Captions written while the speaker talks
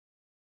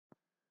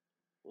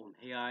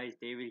Hey guys,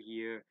 David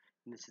here,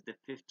 and this is the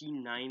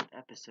 59th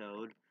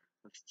episode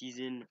of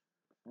Season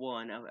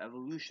 1 of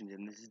Evolutions,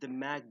 and this is the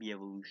Magby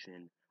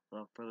evolution.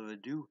 Without further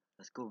ado,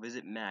 let's go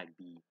visit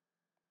Magby.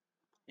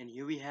 And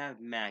here we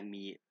have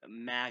Magby,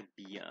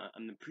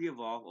 the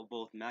pre-evolve of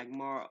both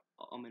Magmar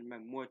and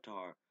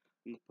Magmortar.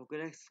 And the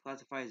Pokedex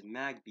classifies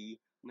Magby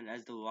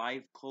as the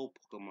live coal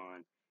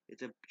Pokemon.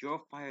 It's a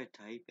pure fire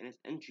type, and its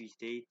entry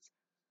states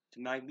to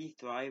Magby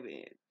thrive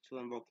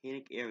in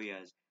volcanic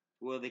areas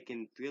where they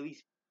can freely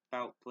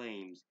spout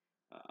flames.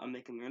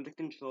 They can learn to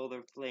control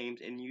their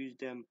flames and use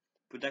them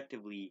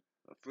productively.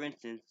 For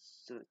instance,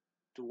 so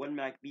one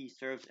Magby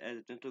serves as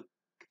a gentle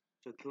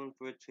killing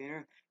for a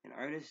trainer, an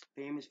artist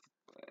famous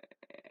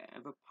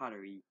for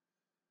pottery.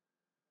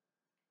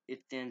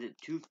 It stands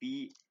at 2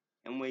 feet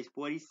and weighs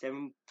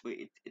 47.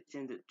 It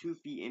stands at 2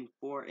 feet and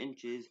 4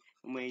 inches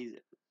and weighs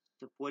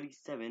to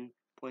 47.2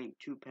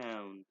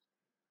 pounds.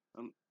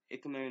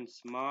 It can learn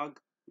Smog,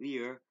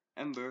 Leer,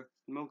 Ember,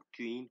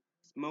 Smokescreen,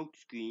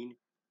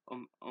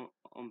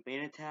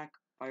 Bane Attack,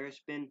 Fire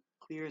Spin,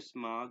 Clear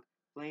Smog,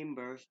 Flame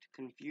Burst,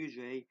 Confuse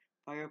Ray,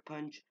 Fire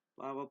Punch,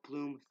 Lava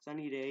Plume,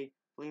 Sunny Day,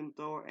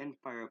 Flamethrower, and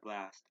Fire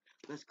Blast.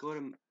 Let's go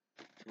to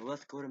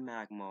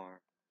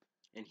Magmar.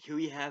 And here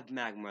we have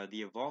Magmar,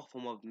 the evolved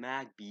form of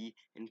Magby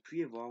and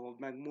pre-evolve of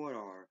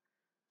Magmortar.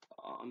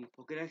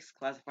 Pokedex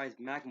classifies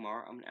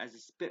Magmar as a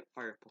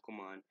Spitfire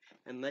Pokemon,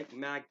 and like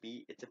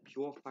Magby, it's a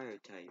pure fire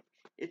type.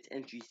 Its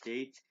entry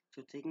states,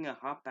 so taking a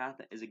hot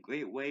bath is a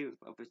great way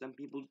for some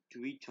people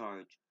to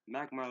recharge.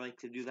 Magmar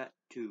likes to do that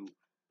too,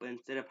 but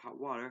instead of hot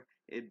water,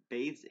 it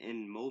bathes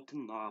in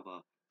molten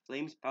lava.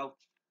 Flames spout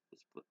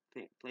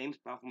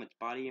from its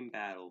body in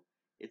battle.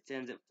 It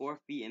stands at 4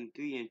 feet and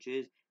 3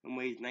 inches and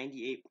weighs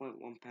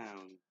 98.1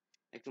 pounds.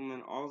 It can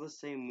learn all the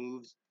same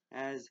moves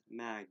as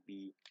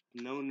Magby.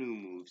 No new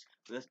moves.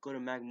 Let's go to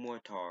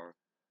Magmortar.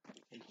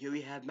 And here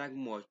we have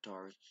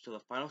Magmortar, so the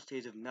final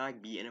stage of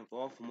Magby and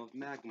evolved form of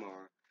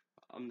Magmar.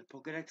 The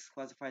Pokedex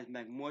classifies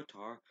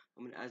Magmortar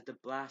as the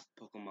Blast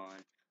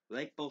Pokemon.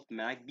 Like both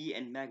Magby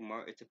and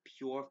Magmar, it's a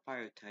pure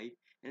fire type,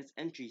 and its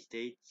entry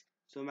states,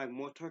 so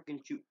Magmortar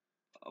can shoot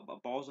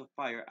balls of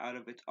fire out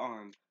of its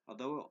arm,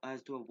 although it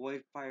has to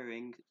avoid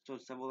firing so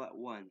several at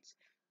once.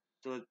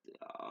 So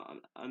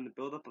on the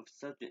buildup of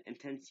such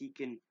intense heat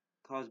can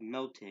cause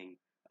melting.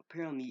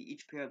 Apparently,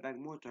 each pair of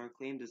Magmortar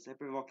claims a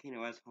separate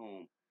volcano as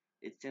home.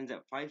 It stands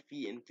at 5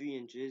 feet and 3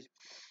 inches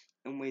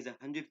and weighs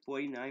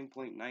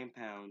 149.9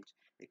 pounds.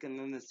 It can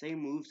learn the same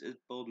moves as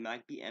both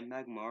Magby and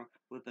Magmar,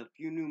 with a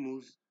few new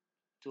moves,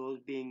 those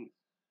being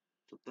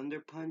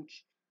Thunder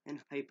Punch and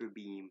Hyper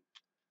Beam.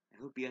 I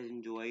hope you guys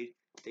enjoyed.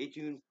 Stay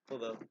tuned for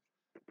the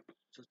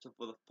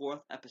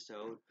fourth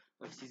episode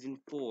of of season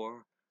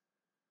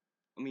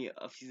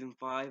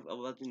 5 of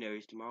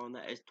Legendaries tomorrow, and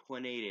that is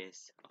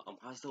Tornadus.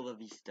 Hasta la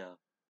vista.